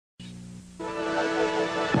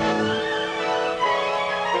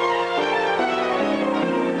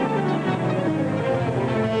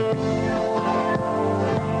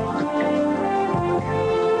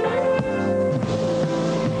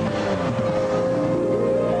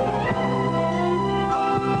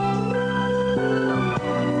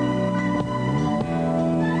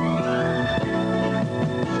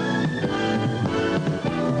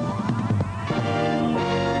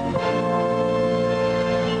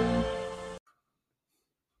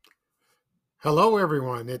Hello,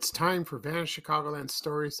 everyone. It's time for Vanished Chicagoland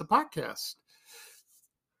Stories, the podcast.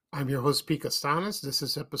 I'm your host, Pete Costanas. This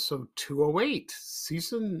is episode 208,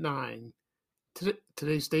 season 9.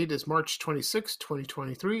 Today's date is March 26,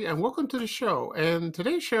 2023, and welcome to the show. And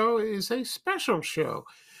today's show is a special show.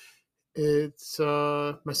 It's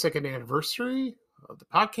my second anniversary of the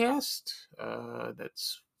podcast.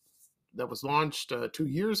 That was launched 2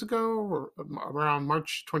 years ago, or around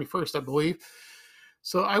March 21st, I believe.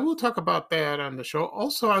 So I will talk about that on the show.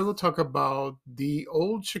 Also, I will talk about the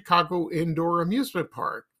old Chicago indoor amusement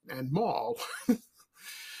park and mall.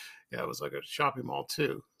 Yeah, it was like a shopping mall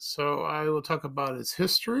too. So I will talk about its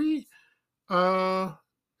history. I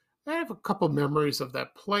have a couple memories of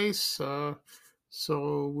that place.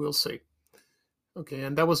 So we'll see. Okay,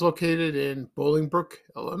 and that was located in Bolingbrook,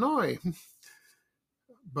 Illinois.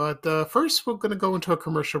 But first, we're going to go into a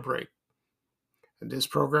commercial break. And this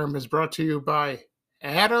program is brought to you by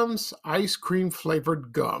Adams ice cream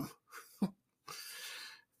flavored gum.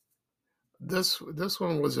 This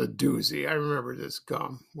one was a doozy. I remember this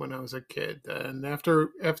gum when I was a kid. And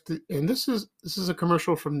and this is a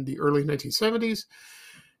commercial from the early 1970s.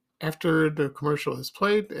 After the commercial has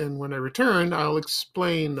played, and when I return, I'll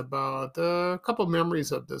explain about a couple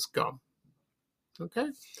memories of this gum. Okay?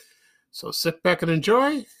 So sit back and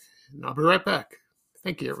enjoy, and I'll be right back.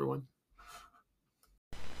 Thank you, everyone.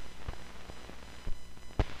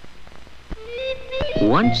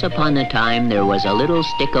 Once upon a time, there was a little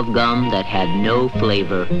stick of gum that had no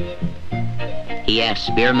flavor. He asked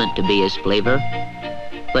Spearmint to be his flavor,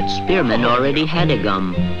 but Spearmint already had a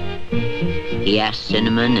gum. He asked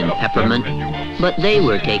Cinnamon and Peppermint, but they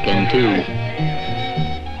were taken too.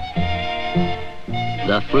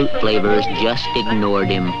 The fruit flavors just ignored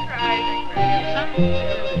him.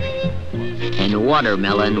 And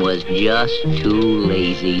Watermelon was just too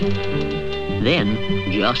lazy.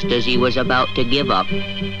 Then, just as he was about to give up,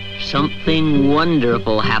 something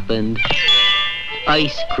wonderful happened.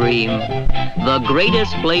 Ice cream. The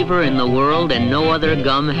greatest flavor in the world, and no other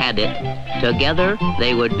gum had it. Together,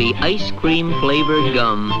 they would be ice cream flavored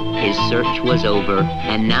gum. His search was over,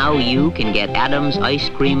 and now you can get Adams ice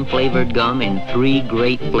cream flavored gum in 3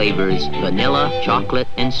 great flavors: vanilla, chocolate,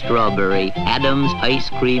 and strawberry. Adams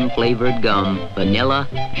ice cream flavored gum. Vanilla,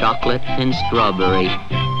 chocolate, and strawberry.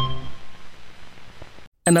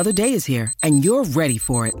 Another day is here, and you're ready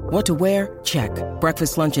for it. What to wear? Check.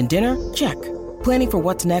 Breakfast, lunch, and dinner? Check. Planning for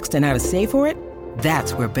what's next and how to save for it?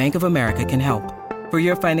 That's where Bank of America can help. For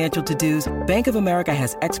your financial to-dos, Bank of America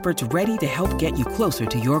has experts ready to help get you closer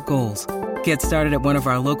to your goals. Get started at one of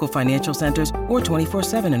our local financial centers or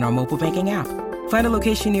 24/7 in our mobile banking app. Find a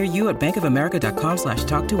location near you at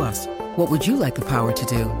bankofamerica.com/talktous. What would you like the power to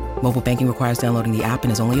do? Mobile banking requires downloading the app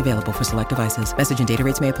and is only available for select devices. Message and data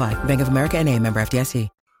rates may apply. Bank of America N.A., member FDIC.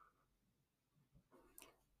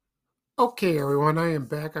 Okay, everyone, I am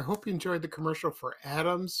back. I hope you enjoyed the commercial for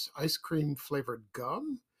Adams ice cream flavored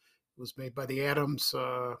gum. It was made by the Adams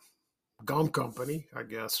Gum Company, I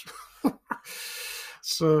guess.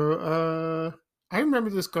 So I remember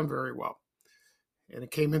this gum very well. And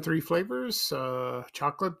it came in 3 flavors,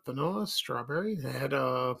 chocolate, vanilla, strawberry. It had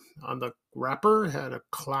on the wrapper, had a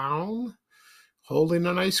clown holding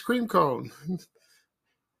an ice cream cone.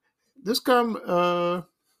 This gum,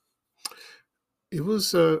 it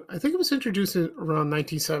was, I think it was introduced in around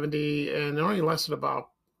 1970, and it only lasted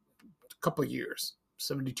about a couple of years,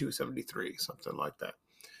 72, 73, something like that.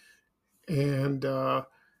 And I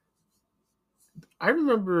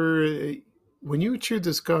remember when you chewed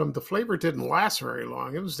this gum, the flavor didn't last very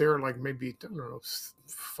long. It was there like maybe, I don't know,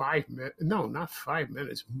 5 minutes. No, not 5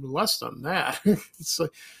 minutes, less than that. It's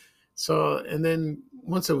like, so, and then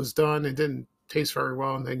once it was done, it didn't taste very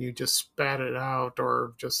well, and then you just spat it out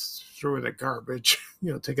or just threw it in the garbage,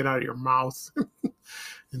 take it out of your mouth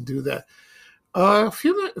and do that. A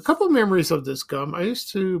couple of memories of this gum. I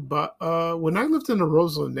used to, when I lived in the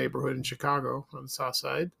Roseland neighborhood in Chicago on the south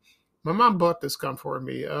side, my mom bought this gum for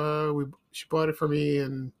me. She bought it for me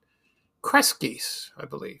in Kresge's, I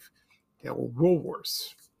believe. Yeah, well,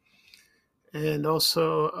 Woolworths. And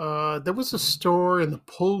also, there was a store in the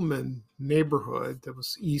Pullman neighborhood that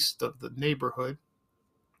was east of the neighborhood.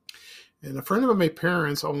 And a friend of my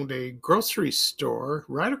parents owned a grocery store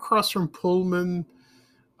right across from Pullman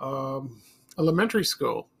um, Elementary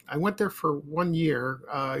School. I went there for 1 year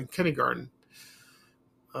in kindergarten.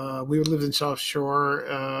 We lived in South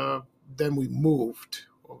Shore. Then we moved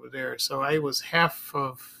over there. So I was half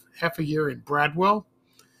a year in Bradwell,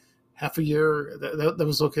 half a year that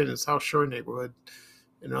was located in the South Shore neighborhood,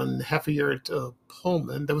 and on half a year at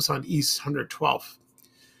Pullman. That was on East 112th.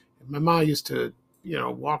 And my mom used to,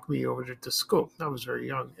 walk me over to school. I was very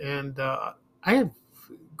young, and I have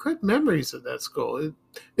good memories of that school.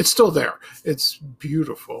 It's still there. It's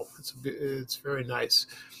beautiful. It's very nice.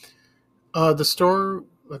 The store,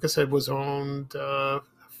 like I said, was owned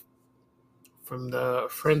from the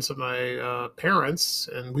friends of my parents,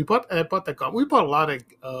 and I bought that gum. We bought a lot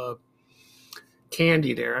of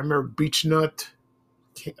candy there. I remember beech nut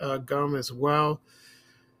gum as well.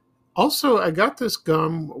 Also, I got this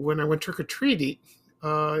gum when I went trick or treating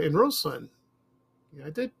in Roseland. Yeah, I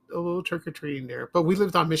did a little trick or treating there, but we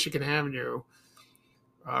lived on Michigan Avenue,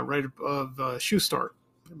 right above Shoe Store.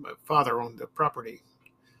 My father owned the property,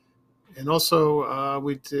 and also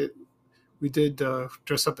we did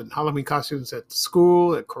dress up in Halloween costumes at the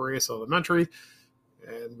school at Correas Elementary,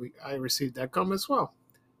 and I received that gum as well.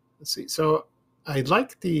 Let's see. So I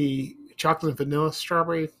like the chocolate and vanilla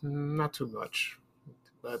strawberry, not too much,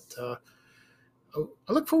 but I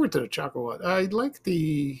look forward to the chocolate one. I like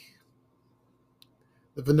the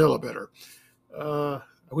vanilla better. I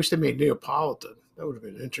wish they made Neapolitan. That would have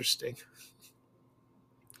been interesting.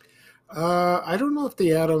 I don't know if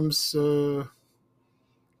the Adams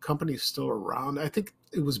company is still around. I think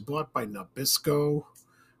it was bought by Nabisco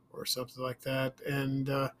or something like that, and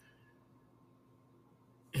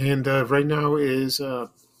right now is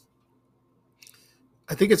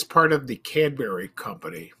I think it's part of the Cadbury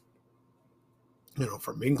company,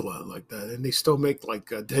 from England like that, and they still make like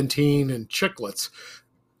Dentine and Chiclets.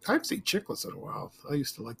 I haven't seen Chiclets in a while. I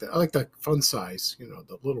used to like that. I like that fun size,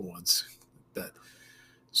 the little ones. That.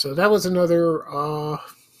 So that was another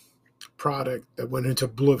product that went into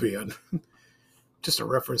oblivion. Just a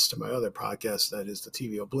reference to my other podcast, that is the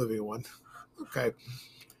TV Oblivion one. Okay.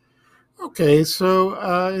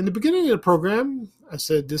 So in the beginning of the program, I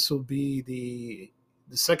said this will be the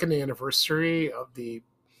second anniversary of the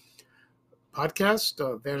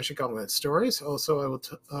podcast, Vanishing Chicagoland Stories. Also, I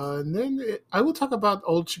will talk about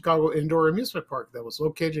Old Chicago Indoor Amusement Park that was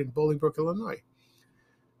located in Bolingbrook, Illinois.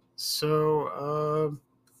 So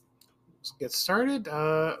let's get started.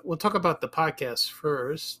 We'll talk about the podcast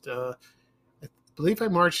first. I believe I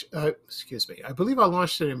launched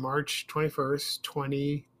it in March 21st,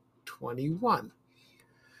 2021.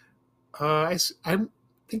 I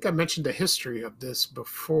think I mentioned the history of this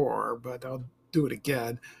before, but I'll do it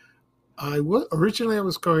again. Originally, I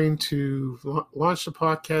was going to launch the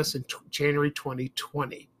podcast in January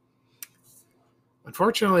 2020.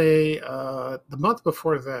 Unfortunately, the month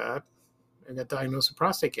before that, I got diagnosed with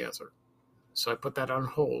prostate cancer. So I put that on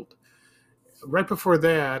hold. Right before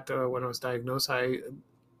that, when I was diagnosed, I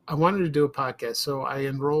wanted to do a podcast. So I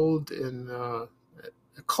enrolled in a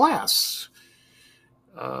class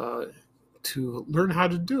to learn how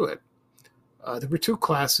to do it. There were two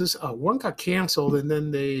classes. One got canceled, and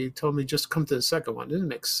then they told me just come to the second one. It didn't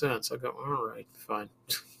make sense. I go, all right, fine.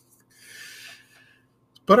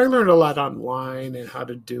 But I learned a lot online and how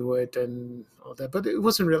to do it and all that. But it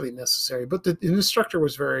wasn't really necessary. But the instructor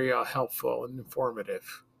was very helpful and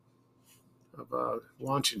informative of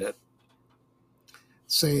launching it,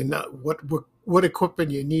 saying what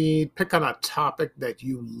equipment you need, pick on a topic that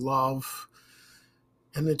you love.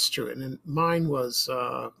 And it's true. And then mine was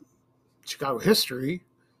Chicago history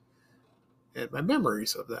and my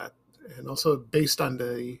memories of that, and also based on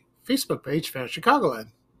the Facebook page, Vanishing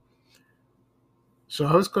Chicagoland. So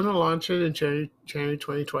I was going to launch it in January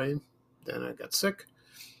 2020. Then I got sick.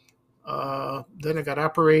 Then I got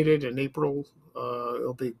operated in April.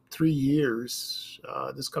 It'll be 3 years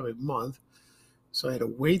this coming month. So I had to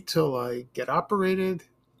wait till I get operated,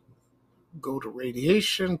 go to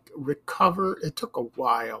radiation, recover. It took a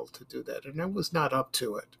while to do that, and I was not up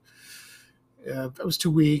to it. I was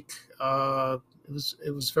too weak. It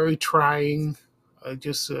was very trying. I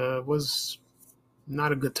just was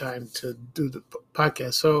not a good time to do the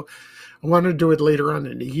podcast. So I wanted to do it later on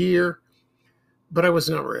in the year, but I was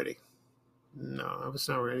not ready. No, I was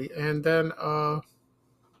not ready. And then,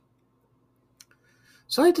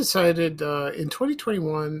 so I decided in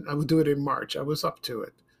 2021, I would do it in March. I was up to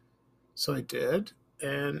it. So I did.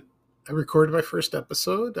 And I recorded my first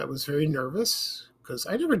episode. I was very nervous because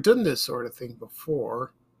I'd never done this sort of thing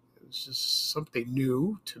before. It was just something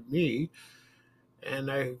new to me.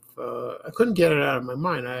 and I couldn't get it out of my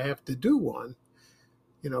mind. I have to do one,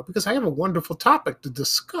 because I have a wonderful topic to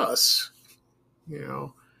discuss. You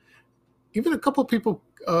know, even a couple people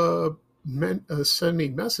send me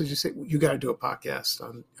messages say you got to do a podcast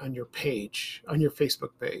on your page, on your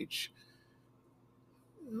Facebook page.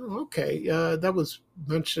 Okay, that was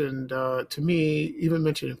mentioned to me, even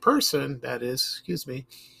mentioned in person. That is, excuse me,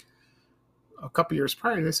 a couple years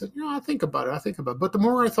prior, and I said, I think about it. I think about it. But the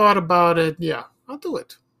more I thought about it, yeah, I'll do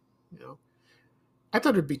it. I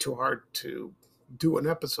thought it'd be too hard to do an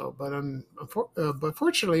episode, but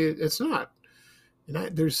fortunately, it's not.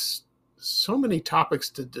 And there's so many topics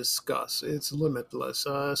to discuss. It's limitless.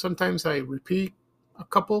 Sometimes I repeat a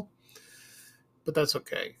couple, but that's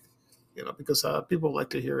okay. Because people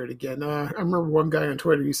like to hear it again. I remember one guy on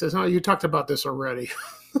Twitter, he says, "Oh, you talked about this already."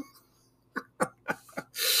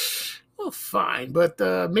 Well, fine, but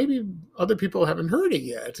maybe other people haven't heard it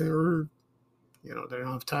yet, or they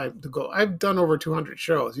don't have time to go. I've done over 200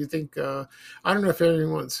 shows. You think I don't know if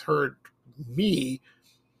anyone's heard me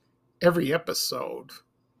every episode,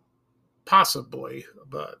 possibly,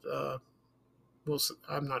 but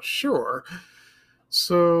I'm not sure.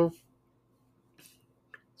 So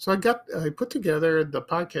I put together the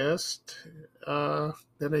podcast.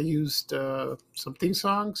 Then I used some theme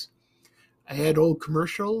songs. I had old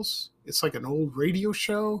commercials. It's like an old radio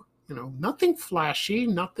show. Nothing flashy,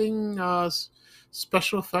 nothing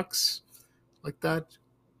special effects like that.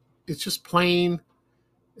 It's just plain.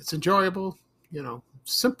 It's enjoyable.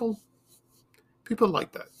 Simple. People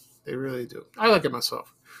like that. They really do. I like it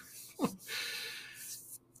myself.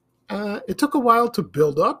 It took a while to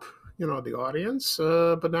build up, the audience,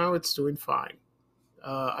 but now it's doing fine.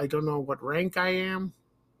 I don't know what rank I am.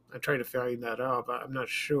 I tried to find that out, but I'm not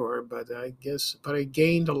sure. But I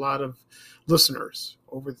gained a lot of listeners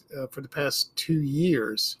over for the past 2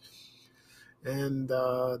 years. And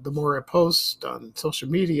the more I post on social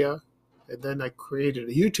media, and then I created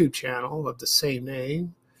a YouTube channel of the same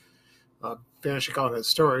name, Chicagoland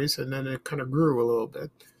Stories, and then it kind of grew a little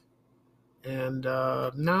bit. And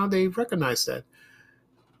now they recognize that.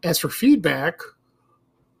 As for feedback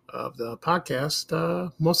of the podcast,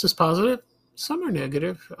 most is positive. Some are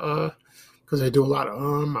negative because I do a lot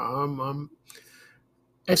of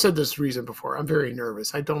I've said this reason before. I'm very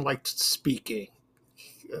nervous. I don't like speaking.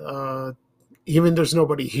 Even there's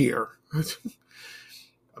nobody here.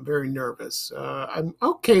 I'm very nervous. I'm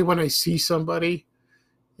okay when I see somebody,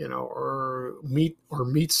 or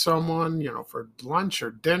meet someone, for lunch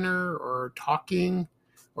or dinner or talking,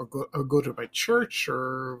 or go to my church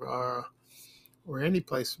or any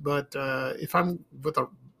place. But if I'm with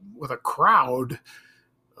a crowd,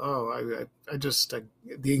 I just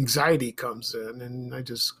the anxiety comes in and I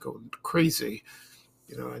just go crazy,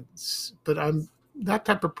 but I'm that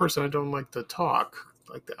type of person. I don't like to talk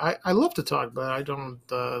like that. I love to talk, but I don't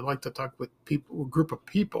like to talk with people, a group of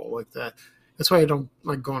people like that. That's why I don't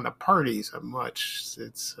like going to parties that much.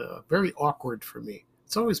 It's very awkward for me.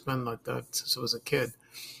 It's always been like that since I was a kid.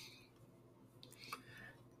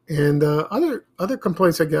 And other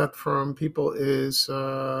complaints I got from people is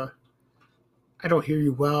I don't hear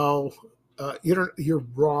you well. You're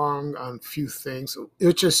wrong on a few things,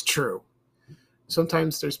 which is true.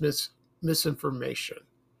 Sometimes there's misinformation.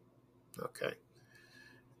 Okay,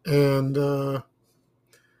 and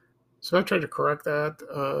so I try to correct that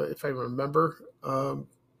if I remember.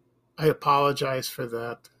 I apologize for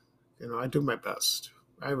that. I do my best.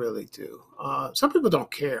 I really do. Some people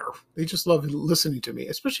don't care. They just love listening to me,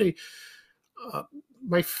 especially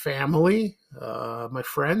my family, my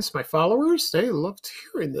friends, my followers. They loved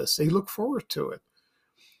hearing this. They look forward to it.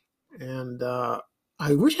 And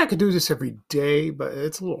I wish I could do this every day, but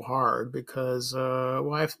it's a little hard because,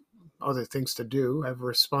 I have other things to do. I have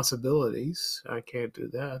responsibilities. I can't do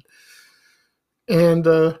that.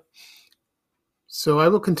 And so I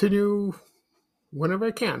will continue whenever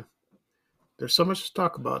I can. There's so much to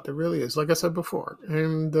talk about. There really is, like I said before.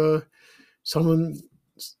 And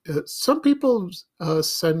some people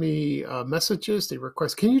send me messages. They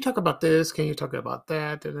request, "Can you talk about this? Can you talk about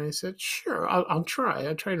that?" And I said, "Sure, I'll try.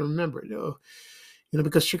 I try to remember it."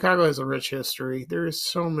 Because Chicago has a rich history. There is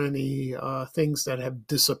so many things that have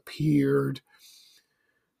disappeared,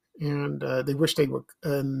 and they wish they would.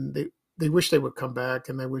 And they wish they would come back,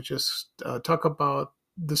 and they would just talk about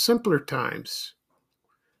the simpler times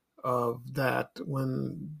of that,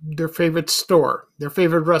 when their favorite store, their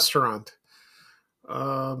favorite restaurant.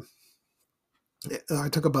 I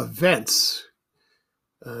talk about events.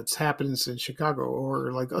 It happens in Chicago,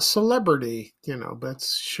 or like a celebrity,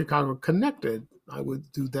 that's Chicago connected. I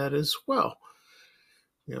would do that as well.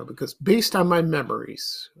 because based on my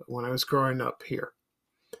memories when I was growing up here,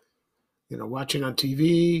 watching on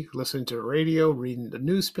TV, listening to the radio, reading the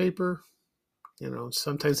newspaper,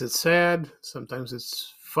 sometimes it's sad, sometimes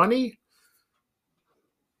it's funny.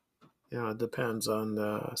 It depends on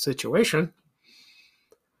the situation.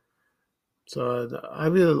 So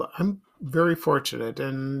I'm very fortunate,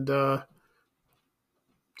 and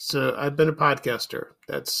so I've been a podcaster.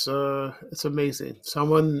 It's amazing.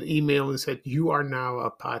 Someone emailed and said, "You are now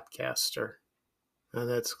a podcaster," and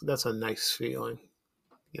that's a nice feeling.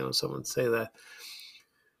 Someone say that,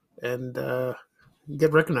 and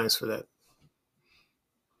get recognized for that.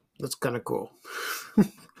 That's kind of cool.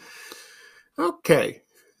 Okay,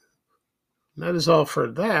 that is all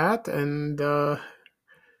for that, and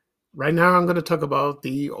right now I'm going to talk about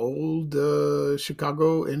the old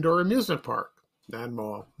Chicago Indoor Amusement Park and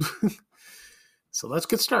Mall. So let's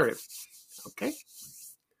get started. Okay.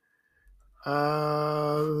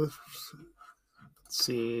 Let's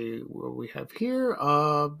see what we have here.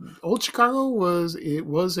 Old Chicago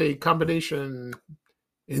was a combination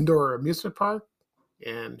indoor amusement park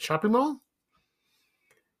and shopping mall,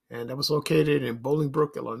 and that was located in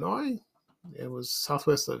Bolingbrook, Illinois. It was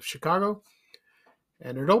southwest of Chicago,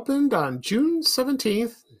 and it opened on June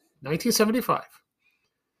 17th, 1975,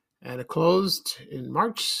 and it closed in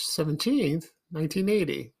March 17th,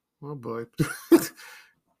 1980. Oh boy. It's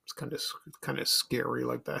kind of scary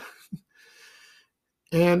like that.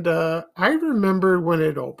 And I remember when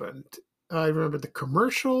it opened. I remember the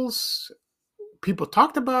commercials. People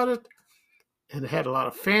talked about it, and it had a lot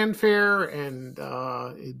of fanfare, and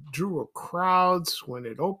it drew crowds when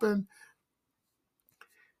it opened.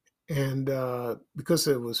 And because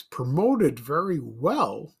it was promoted very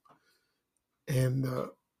well, and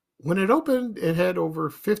when it opened, it had over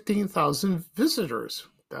 15,000 visitors.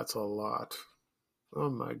 That's a lot. Oh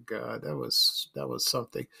my God, that was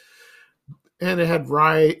something. And it had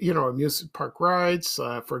amusement park rides.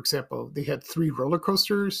 For example, they had 3 roller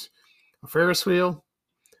coasters, a Ferris wheel,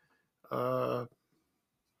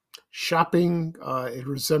 shopping. It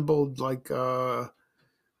resembled like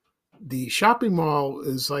the shopping mall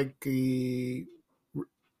is like it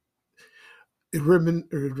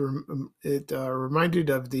reminded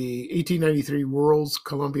of the 1893 World's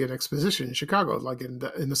Columbian Exposition in Chicago, like in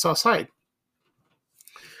the South Side.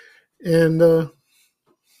 And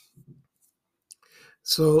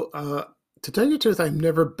so, to tell you the truth, I've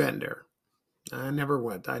never been there. I never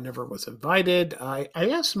went. I never was invited. I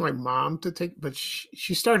asked my mom to take, but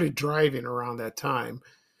she started driving around that time,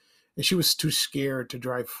 and she was too scared to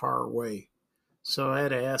drive far away. So I had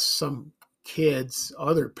to ask some kids,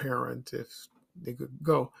 other parent, if they could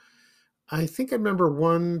go. I think I remember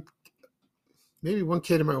maybe one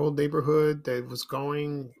kid in my old neighborhood that was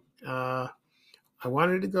going. I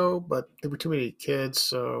wanted to go, but there were too many kids,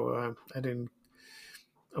 so I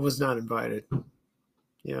was not invited.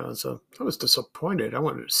 So I was disappointed. I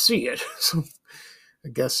wanted to see it, so I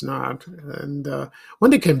guess not. And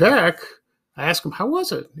when they came back, I asked him, "How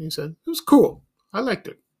was it?" And he said, "It was cool. I liked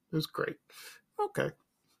it. It was great." Okay,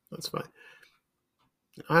 that's fine.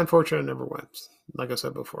 Unfortunately, I never went, like I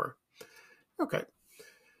said before. Okay.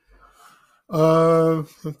 So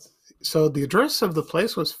the address of the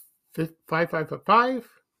place was 5555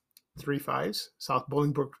 35 South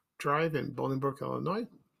Bolingbrook Drive in Bolingbrook, Illinois.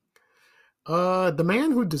 The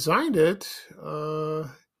man who designed it,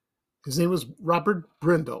 his name was Robert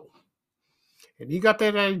Brindle. And he got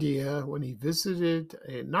that idea when he visited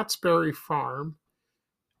a Knott's Berry Farm,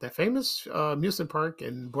 that famous amusement park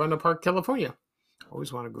in Buena Park, California.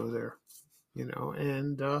 Always want to go there,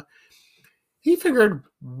 and he figured,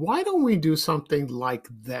 why don't we do something like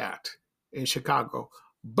that in Chicago,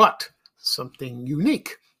 but something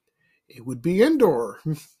unique? It would be indoor,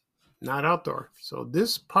 not outdoor. So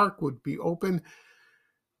this park would be open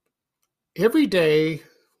every day,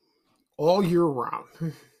 all year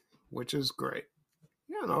round, which is great.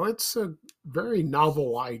 It's a very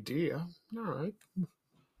novel idea. All right,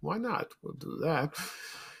 why not? We'll do that.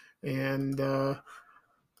 And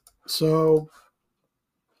so,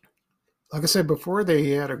 like I said before, they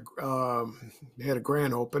had a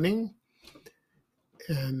grand opening,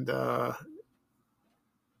 and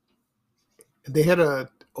they had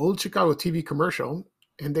a old Chicago TV commercial,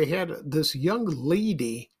 and they had this young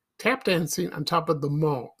lady tap dancing on top of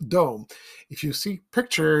the dome. If you see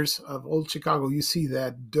pictures of old Chicago, you see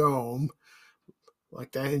that dome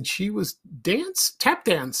like that, and she was tap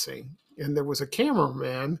dancing, and there was a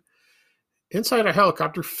cameraman inside a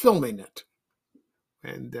helicopter filming it.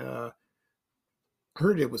 And I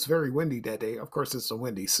heard it was very windy that day. Of course, it's a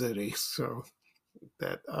windy city, so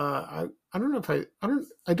that I don't know if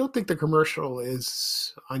I don't think the commercial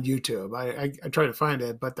is on YouTube. I try to find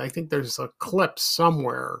it, but I think there's a clip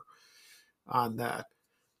somewhere on that.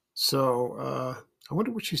 So I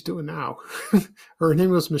wonder what she's doing now. Her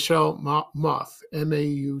name was Michelle Muth, Mauthe.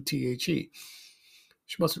 She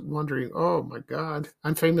must be wondering, oh my God,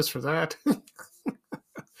 I'm famous for that.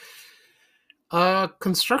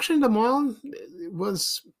 Construction of the mall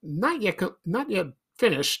was not yet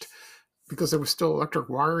finished because there was still electric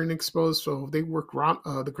wiring exposed. So they worked around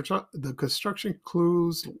the construction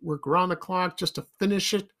crews worked around the clock just to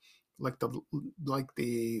finish it, like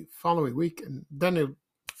the following week, and then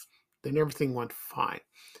everything went fine.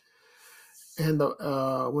 And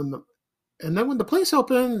when the place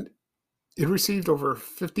opened, it received over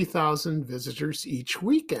 50,000 visitors each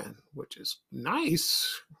weekend, which is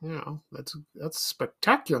nice. That's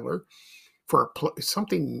spectacular for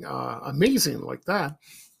something amazing like that.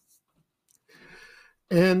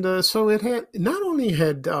 And so it had not only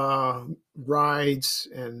had rides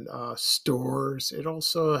and stores, it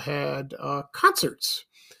also had concerts.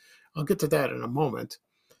 I'll get to that in a moment.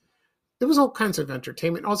 There was all kinds of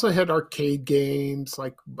entertainment. Also had arcade games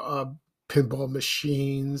like pinball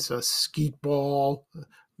machines, a skeet ball,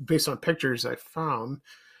 based on pictures I found.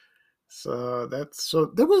 So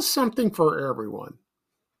there was something for everyone.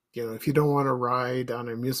 If you don't want to ride on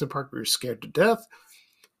an amusement park, you're scared to death,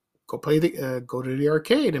 go to the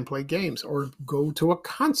arcade and play games, or go to a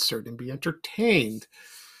concert and be entertained.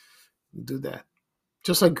 Do that.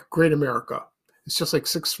 Just like Great America. It's just like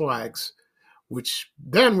Six Flags, which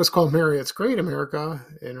then was called Marriott's Great America,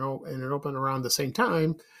 and it opened around the same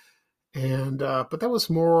time. And but that was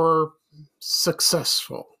more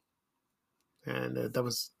successful, and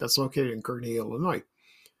that's located in Gurnee, Illinois,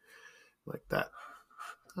 like that.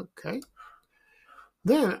 Okay.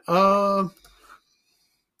 Then let's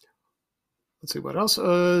see what else.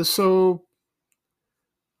 So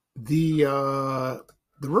the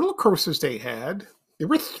roller coasters there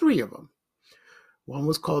were 3 of them. One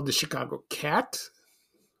was called the Chicago Cat,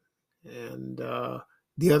 and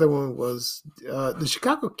the other one was the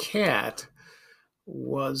Chicago Cat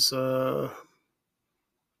was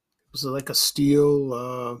like a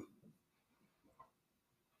steel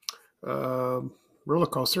roller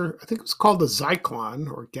coaster. I think it was called the Zyklon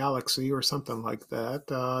or Galaxy or something like that.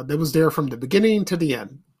 That was there from the beginning to the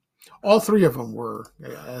end. All 3 of them were,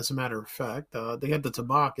 as a matter of fact. They had the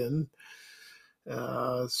toboggan.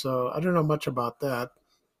 So I don't know much about that.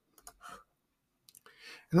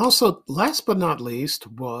 And also, last but not least,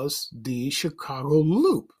 was the Chicago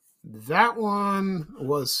Loop. That one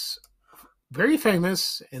was very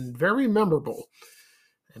famous and very memorable.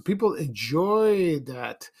 And people enjoyed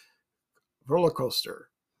that roller coaster.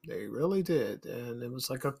 They really did. And it was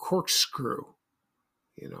like a corkscrew.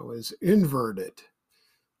 It was inverted.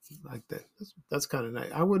 Like that. That's kind of nice.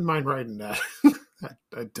 I wouldn't mind riding that.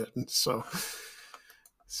 I didn't. So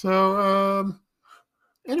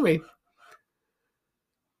anyway.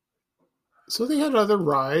 So they had other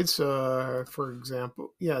rides, for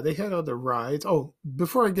example. Yeah, they had other rides. Oh,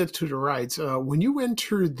 before I get to the rides, when you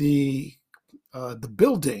enter the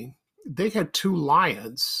building, they had 2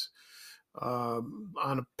 lions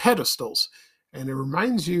on pedestals, and it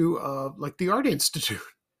reminds you of like the Art Institute.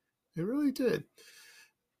 It really did,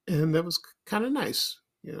 and that was kind of nice.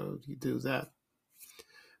 You do that,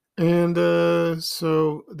 and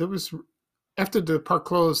so there was after the park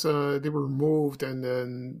closed, they were removed, and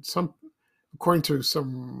then according to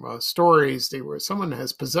some stories, someone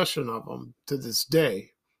has possession of them to this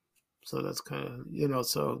day. So that's kind of,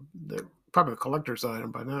 so they're probably a collector's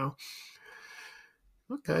item by now.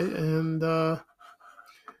 Okay, and let's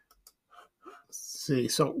see.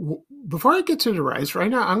 So before I get to the rides,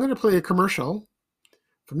 right now I'm going to play a commercial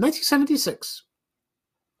from 1976.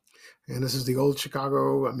 And this is the old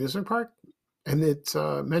Chicago amusement park. And it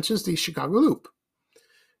mentions the Chicago Loop.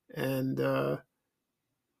 And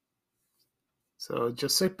so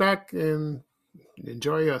just sit back and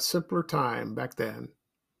enjoy a simpler time back then.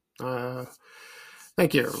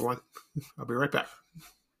 Thank you, everyone. I'll be right back.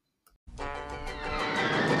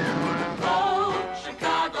 Oh,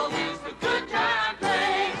 Chicago is the good time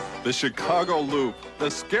place. The Chicago Loop, the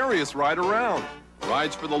scariest ride around.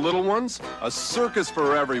 Rides for the little ones, a circus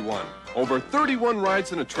for everyone. Over 31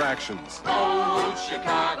 rides and attractions. Oh,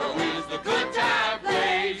 Chicago is the good time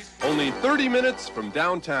place. Only 30 minutes from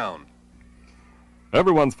downtown.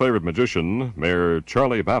 Everyone's favorite magician, Mayor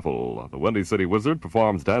Charlie Baffle, the Windy City Wizard,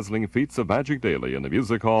 performs dazzling feats of magic daily in the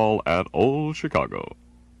music hall at Old Chicago.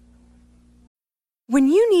 When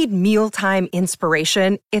you need mealtime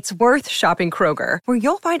inspiration, it's worth shopping Kroger, where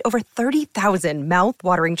you'll find over 30,000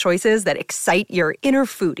 mouth-watering choices that excite your inner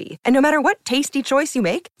foodie. And no matter what tasty choice you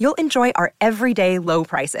make, you'll enjoy our everyday low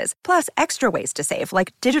prices, plus extra ways to save,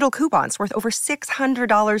 like digital coupons worth over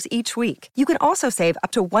 $600 each week. You can also save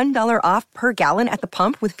up to $1 off per gallon at the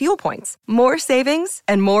pump with fuel points. More savings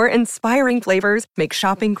and more inspiring flavors make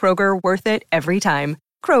shopping Kroger worth it every time.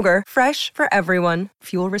 Kroger, fresh for everyone.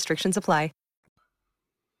 Fuel restrictions apply.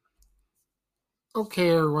 Okay,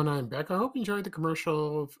 everyone, I'm back. I hope you enjoyed the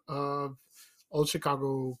commercial of Old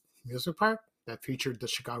Chicago Amusement Park that featured the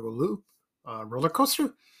Chicago Loop roller coaster.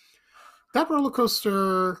 That roller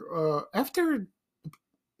coaster, after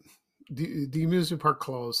the amusement park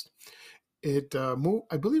closed, it moved.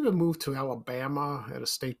 I believe it moved to Alabama at a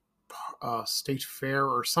state fair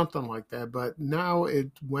or something like that. But now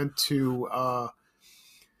it went to a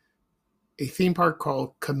theme park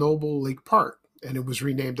called Knoebel Lake Park, and it was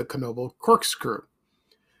renamed the Knoebel Corkscrew.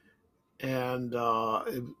 And I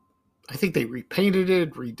think they repainted it.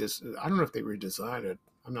 I don't know if they redesigned it.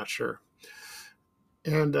 I'm not sure.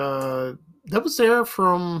 And that was there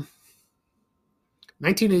from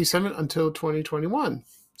 1987 until 2021.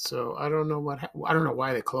 So I don't know I don't know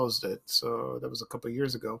why they closed it. So that was a couple of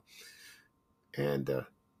years ago. And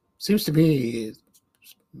seems to me it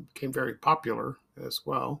became very popular as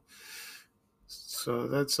well. So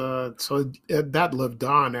that's that lived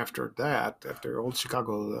on after that, after Old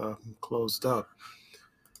Chicago closed up.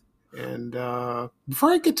 And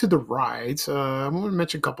before I get to the rides, I'm going to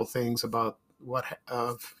mention a couple things about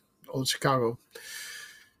Old Chicago.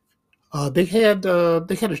 They had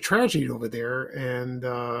a tragedy over there, and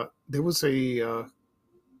there was a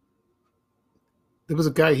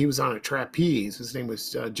guy. He was on a trapeze. His name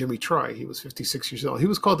was Jimmy Troy. He was 56 years old. He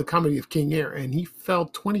was called the Comedy of King Air, and he fell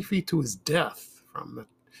 20 feet to his death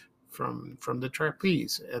from the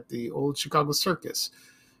trapeze at the Old Chicago Circus.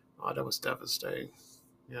 Oh, that was devastating.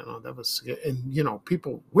 That was, and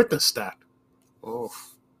people witnessed that. Oh,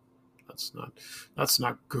 that's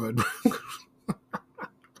not good.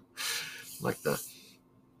 Like that.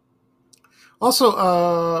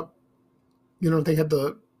 Also, they had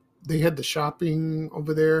the shopping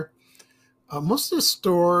over there. Most of the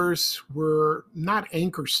stores were not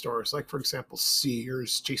anchor stores, like, for example,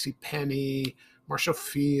 Sears, JCPenney, Marshall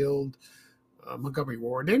Field, Montgomery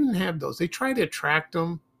Ward. They didn't have those. They tried to attract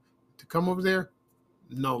them to come over there.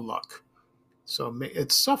 No luck. So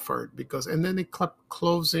it suffered and then they kept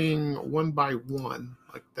closing one by one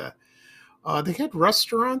like that. They had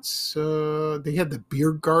restaurants. They had the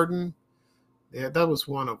beer garden. That was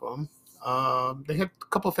one of them. They had a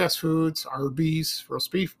couple of fast foods, Arby's,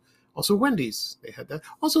 roast beef. Also Wendy's. They had that.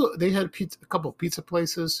 Also, they had a couple of pizza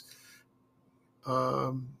places.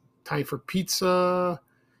 Time for pizza,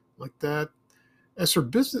 like that. As for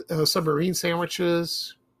business, submarine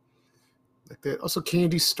sandwiches, like that. Also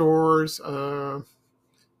candy stores,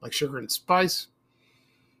 like Sugar and Spice.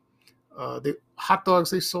 The hot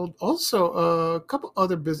dogs they sold. Also, a couple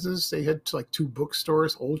other businesses. They had like two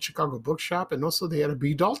bookstores, Old Chicago Bookshop, and also they had a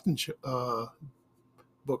B. Dalton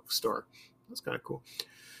bookstore. That's kind of cool.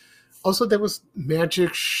 Also, there was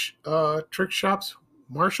magic trick shops.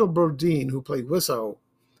 Marshall Bodine, who played Wizzo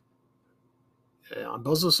on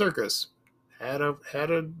Bozo Circus, had a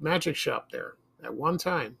magic shop there at one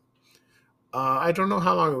time. I don't know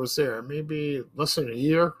how long it was there. Maybe less than a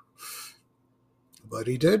year. But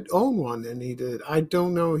he did own one, and he did. I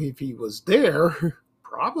don't know if he was there.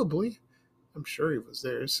 Probably. I'm sure he was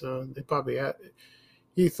there. So they probably had.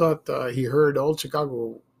 He thought he heard Old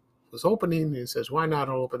Chicago was opening. And he says, "Why not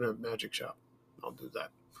open a magic shop? I'll do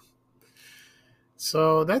that."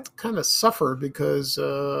 So that kind of suffered because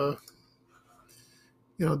there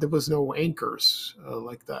was no anchors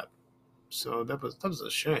like that. So that was a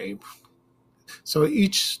shame. So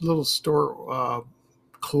each little store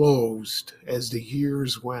closed as the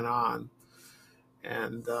years went on,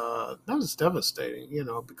 and that was devastating,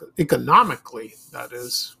 because economically, that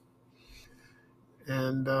is.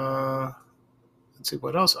 And let's see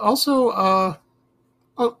what else. Also,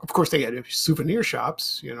 of course, they had souvenir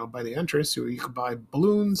shops, by the entrance, where you could buy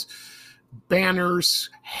balloons,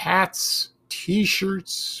 banners, hats,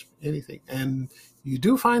 T-shirts, anything. And you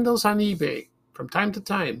do find those on eBay from time to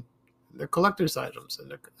time. They're collector's items,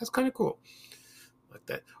 and that's kind of cool. Like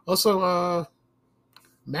that. Also,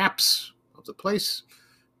 maps of the place,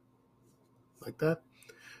 like that.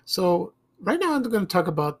 So right now I'm going to talk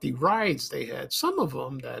about the rides they had. Some of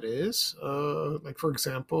them, that is, like, for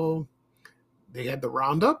example, they had the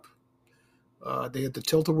Roundup. They had the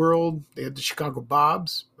Tilt-A-Whirl. They had the Chicago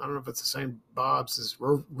Bobs. I don't know if it's the same Bobs as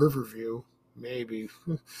Riverview, maybe.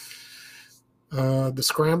 The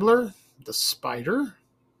Scrambler, the Spider.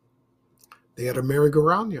 They had a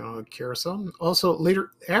merry-go-round, a carousel. Also,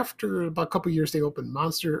 later, after about a couple of years, they opened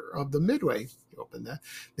Monster of the Midway. They opened that.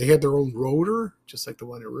 They had their own rotor, just like the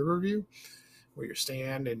one at Riverview, where you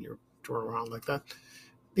stand and you're touring around like that.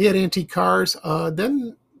 They had antique cars.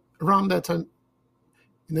 Then, around that time,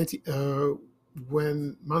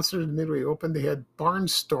 when Monster of the Midway opened, they had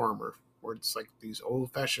Barnstormer, where it's like these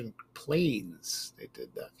old-fashioned planes. They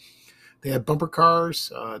did that. They had bumper cars,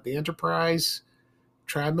 the Enterprise,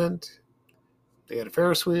 Trabant. They had a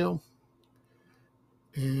Ferris wheel,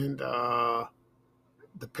 and the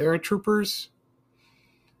Paratroopers.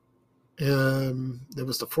 There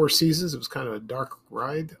was the Four Seasons. It was kind of a dark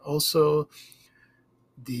ride. Also,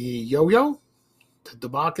 the Yo-Yo, the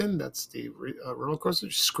Toboggan. That's the roller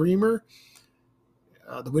coaster. Screamer,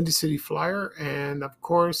 the Windy City Flyer, and of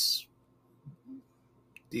course,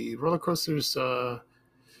 the roller coasters. What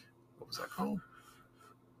was that called?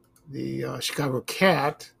 The Chicago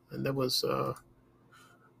Cat, and that was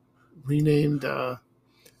renamed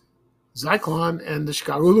Zyklon, and the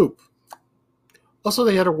Chicago Loop. Also,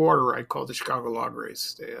 they had a water ride called the Chicago Log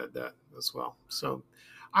Race. They had that as well. So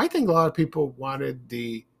I think a lot of people wanted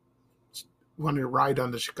to ride on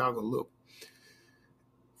the Chicago Loop.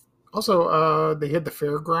 Also, they had the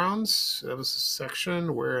fairgrounds. That was a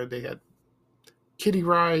section where they had kiddie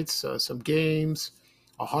rides, some games,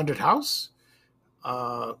 a haunted house.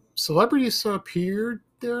 Celebrities appeared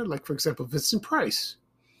there, like, for example, Vincent Price.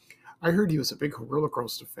 I heard he was a big roller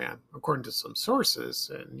coaster fan, according to some sources,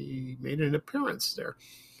 and he made an appearance there.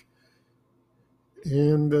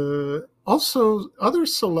 And also, other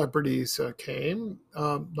celebrities came,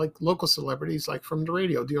 like local celebrities, like from the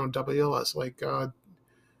radio, WLS, like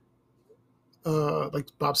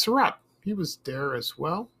Bob Surratt. He was there as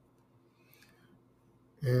well.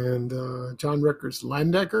 And John Rickards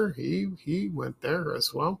Landecker, he went there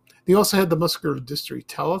as well. They also had the Muscular Dystrophy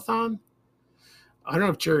Telethon. I don't know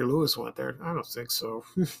if Jerry Lewis went there. I don't think so.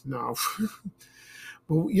 No.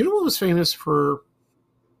 But you know what was famous for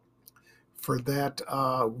that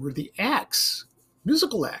were the acts,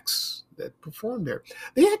 musical acts that performed there.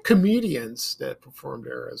 They had comedians that performed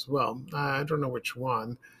there as well. I don't know which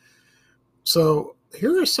one. So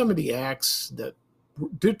here are some of the acts that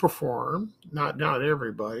did perform. Not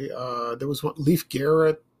everybody. There was one. Leif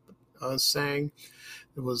Garrett sang.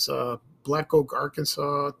 There was Black Oak,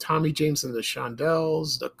 Arkansas, Tommy James and the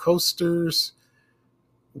Shondells, the Coasters,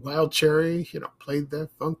 Wild Cherry, played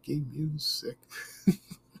that funky music.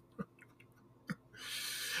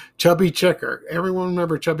 Chubby Checker. Everyone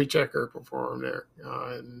remember Chubby Checker performed there.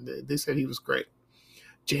 And they said he was great.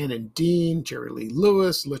 Jan and Dean, Jerry Lee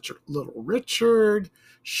Lewis, Little Richard,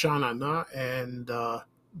 Shauna Na, and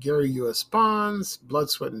Gary U.S. Bonds,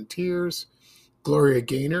 Blood, Sweat, and Tears, Gloria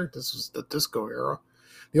Gaynor. This was the disco era.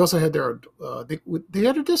 They also had they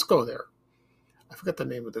had a disco there. I forgot the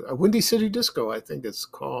name of it. Windy City Disco, I think it's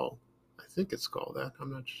called. I think it's called that.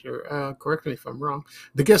 I'm not sure. Correct me if I'm wrong.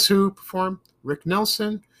 The Guess Who performed? Rick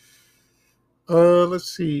Nelson.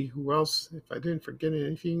 Let's see who else. If I didn't forget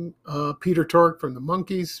anything, Peter Tork from the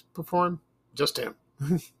Monkees performed. Just him.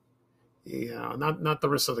 Yeah, not the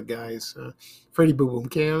rest of the guys. Freddie Boo Boom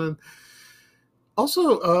Cannon.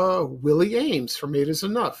 Also, Willie Ames from Eight Is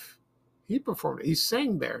Enough. He performed. He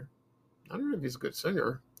sang there. I don't know if he's a good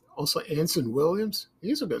singer. Also, Anson Williams.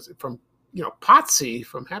 He's a good from Potsy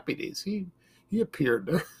from Happy Days. He appeared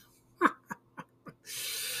there.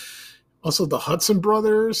 Also, the Hudson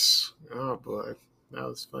Brothers. Oh boy, that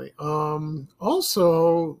was funny.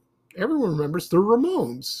 Also, everyone remembers the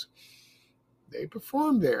Ramones. They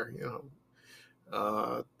performed there.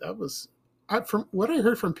 That was from what I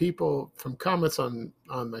heard from people from comments on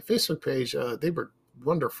my Facebook page. They were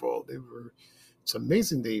wonderful. It's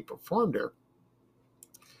amazing they performed there.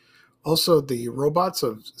 Also, the robots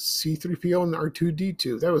of C-3PO and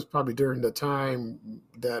R2-D2. That was probably during the time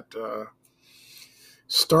that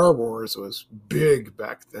Star Wars was big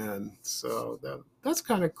back then. So that's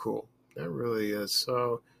kind of cool. That really is.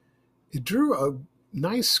 So it drew a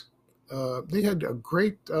nice. They had a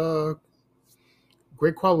great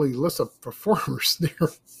quality list of performers there.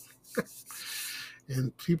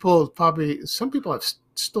 And some people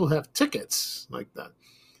still have tickets like that.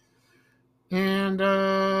 And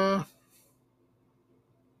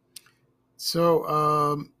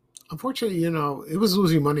so unfortunately, it was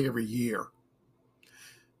losing money every year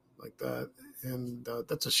like that. And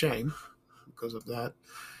that's a shame because of that.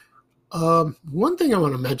 One thing I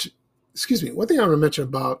want to mention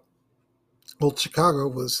about Old Chicago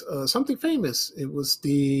was something famous. It was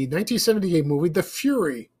the 1978 movie, The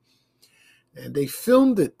Fury. And they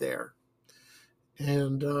filmed it there.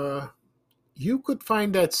 And You could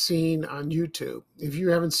find that scene on YouTube if you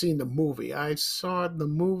haven't seen the movie. I saw the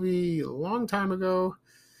movie a long time ago.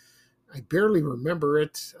 I barely remember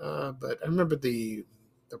it, but I remember the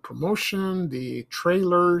promotion, the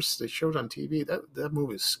trailers they showed on TV. That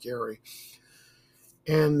movie is scary.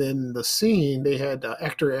 And in the scene, they had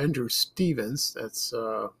actor Andrew Stevens, that's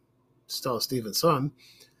Stella Stevens' son.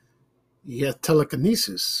 He had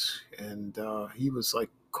telekinesis, and he was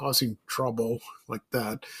like causing trouble like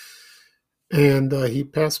that. And he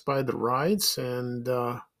passed by the rides, and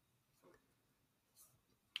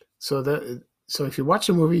so if you watch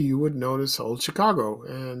the movie, you would notice old Chicago.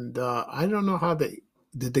 And I don't know how they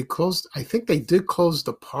close. I think they did close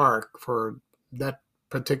the park for that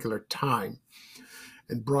particular time,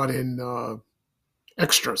 and brought in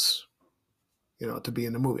extras, to be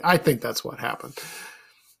in the movie. I think that's what happened,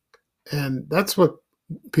 and that's what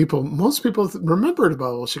most people remembered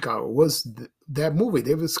about old Chicago was that movie.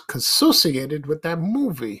 They was associated with that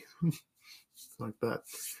movie, like that.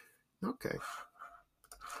 Okay.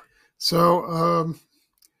 So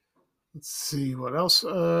let's see what else.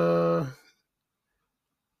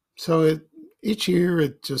 So each year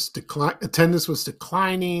it just declined. Attendance was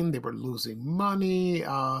declining. They were losing money.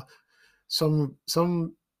 Some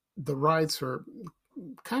the rides were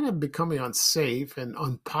kind of becoming unsafe and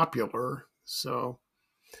unpopular. So,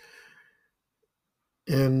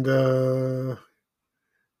 and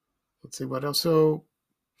let's see what else. So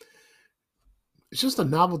it's just a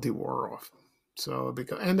novelty wore off. So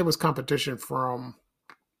and there was competition from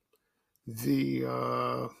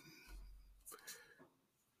the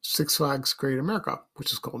Six Flags Great America,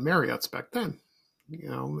 which is called Marriott's back then,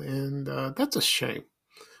 and that's a shame.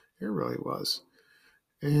 It really was.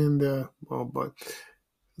 And but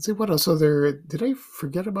let's see what else. So did I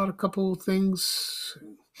forget about a couple of things?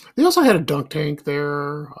 They also had a dunk tank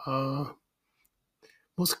there.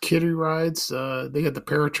 Most kiddie rides. They had the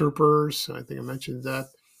paratroopers. I think I mentioned that.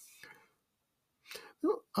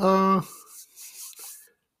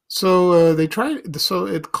 So they tried. So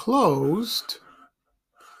it closed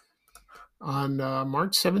on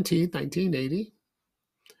March 17th, 1980.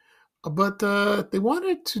 But they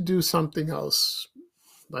wanted to do something else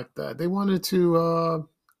like that. They wanted to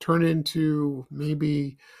turn into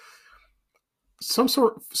maybe some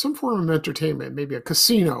form of entertainment, maybe a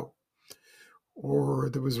casino. Or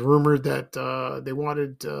there was rumored that they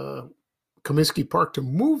wanted Comiskey Park to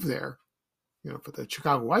move there, for the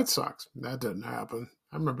Chicago White Sox. That didn't happen.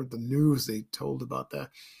 I remember the news they told about that.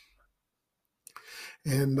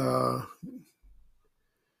 And let's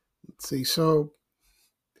see. So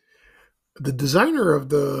the designer of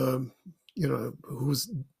the, who's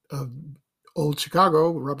old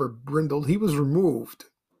Chicago, Robert Brindle, he was removed,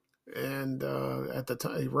 and at the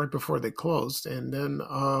time, right before they closed, and then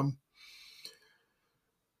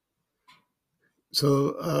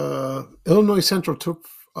Illinois Central took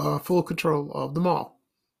full control of the mall,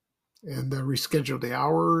 and they rescheduled the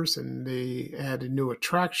hours, and they added new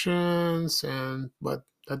attractions, but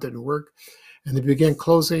that didn't work. And they began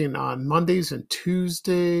closing on Mondays and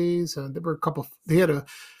Tuesdays. And they had a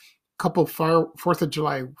couple 4th of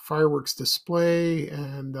July fireworks display,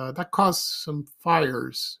 and that caused some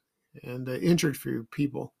fires and injured a few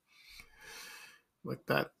people like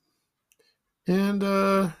that. And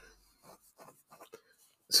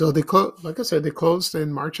so they closed. Like I said, they closed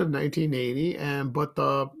in March of 1980, but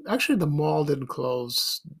actually the mall didn't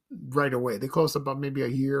close right away. They closed about maybe a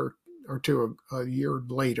year or two, a year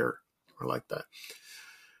later, or like that.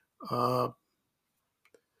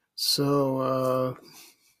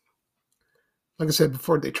 Like I said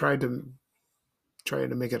before, they tried to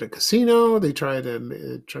make it a casino. They tried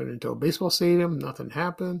to turn it into a baseball stadium. Nothing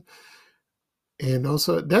happened. And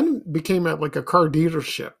also, then became like a car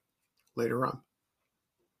dealership later on.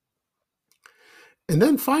 And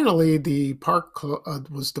then finally, the park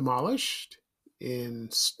was demolished in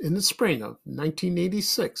the spring of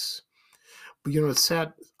 1986. But it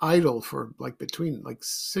sat idle for between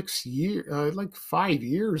 6 years, 5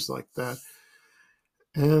 years like that.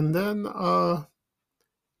 And then the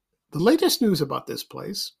latest news about this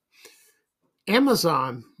place,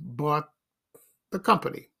 Amazon bought the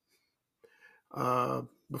company.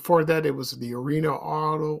 Before that, it was the Arena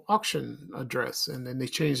Auto Auction address, and then they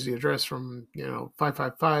changed the address from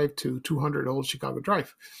 555 to 200 Old Chicago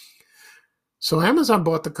Drive. So Amazon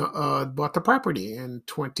bought the property in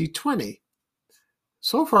 2020.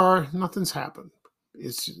 So far, nothing's happened.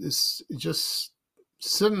 It's just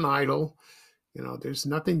sitting idle. There's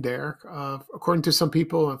nothing there. According to some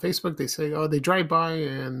people on Facebook, they say, they drive by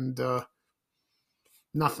and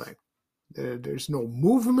nothing. There's no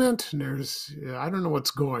movement. I don't know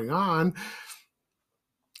what's going on.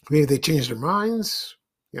 Maybe they changed their minds.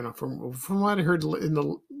 From what I heard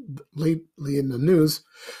lately in the news,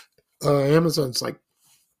 Amazon's like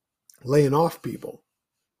laying off people.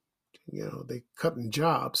 They cutting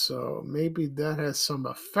jobs, so maybe that has some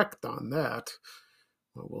effect on that.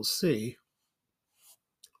 Well, we'll see.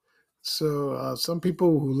 So some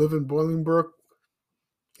people who live in Bolingbrook,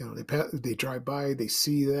 they drive by, they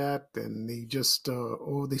see that, and they just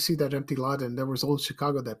they see that empty lot, and there was old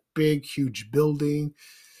Chicago, that big, huge building,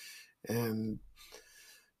 and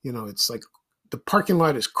it's like the parking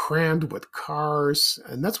lot is crammed with cars,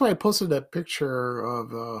 and that's why I posted that picture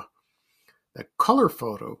of that color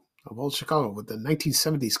photo of old Chicago with the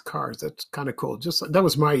 1970s cars. That's kind of cool. Just that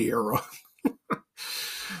was my era.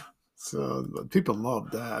 So people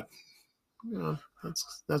love that.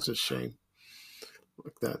 That's a shame.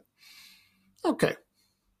 Like that. Okay.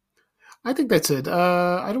 I think that's it.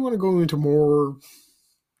 I don't want to go into more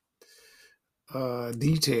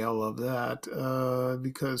detail of that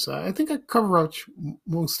because I think I cover out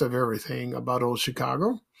most of everything about old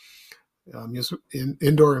Chicago.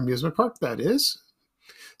 Indoor amusement park, that is.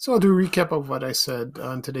 So I'll do a recap of what I said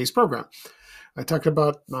on today's program. I talked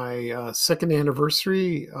about my second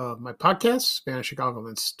anniversary of my podcast, Spanish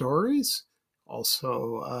Chicagoland Stories.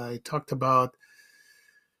 Also, I talked about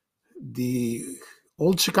the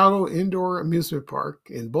Old Chicago Indoor Amusement Park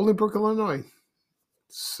in Bolingbrook, Illinois.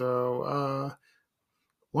 So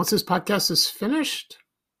once this podcast is finished,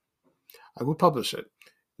 I will publish it.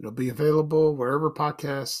 It'll be available wherever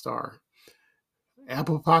podcasts are.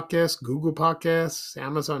 Apple Podcasts, Google Podcasts,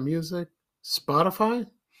 Amazon Music, Spotify.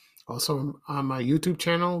 Also on my YouTube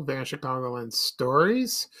channel, Van Chicagoland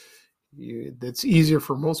Stories. That's easier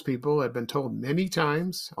for most people. I've been told many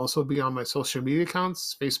times. Also be on my social media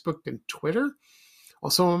accounts, Facebook and Twitter.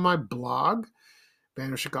 Also on my blog,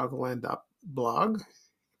 bannerchicagoland.blog,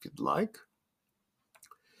 if you'd like.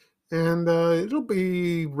 And it'll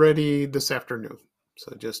be ready this afternoon.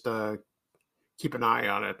 So just keep an eye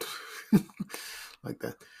on it. Like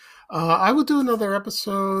that. I will do another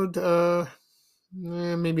episode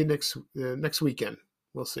maybe next weekend.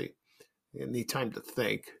 We'll see. I need time to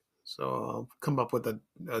think. So I'll come up with a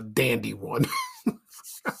dandy one.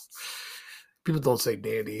 People don't say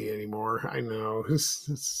dandy anymore. I know.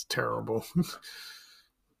 It's terrible.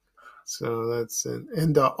 So that's it.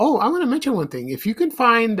 And I want to mention one thing. If you can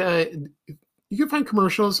find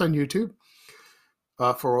commercials on YouTube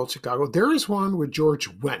for Old Chicago, there is one with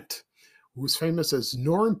George Wendt, who's famous as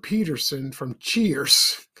Norm Peterson from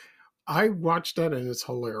Cheers. I watched that and it's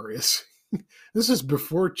hilarious. This is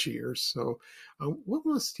before Cheers, so what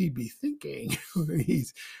must he be thinking when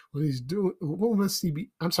he's doing? What must he be?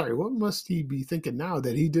 I'm sorry. What must he be thinking now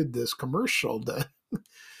that he did this commercial? That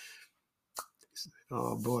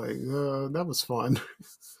oh boy, that was fun.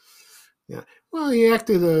 Yeah. Well, he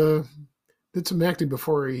did some acting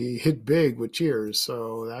before he hit big with Cheers,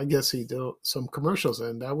 so I guess he did some commercials,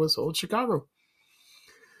 and that was Old Chicago,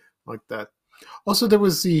 like that. Also, there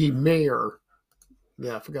was the mayor.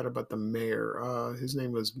 Yeah, I forgot about the mayor. His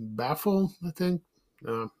name was Baffle, I think.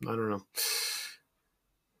 I don't know.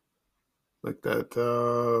 Like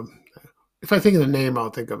that. If I think of the name, I'll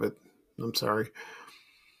think of it. I'm sorry.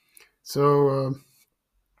 So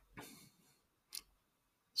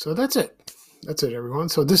that's it. That's it, everyone.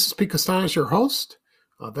 So this is Pete Costanis, your host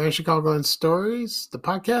of Van Chicagoland Stories, the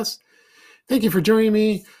podcast. Thank you for joining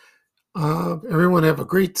me. Everyone have a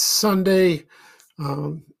great Sunday.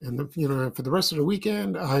 And for the rest of the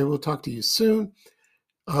weekend, I will talk to you soon.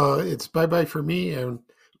 It's bye-bye for me. And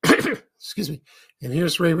excuse me. And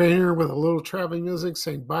here's Ray Rayner with a little traveling music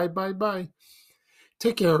saying bye, bye, bye.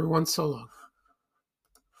 Take care, everyone. So long.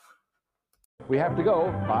 We have to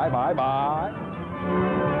go. Bye, bye, bye.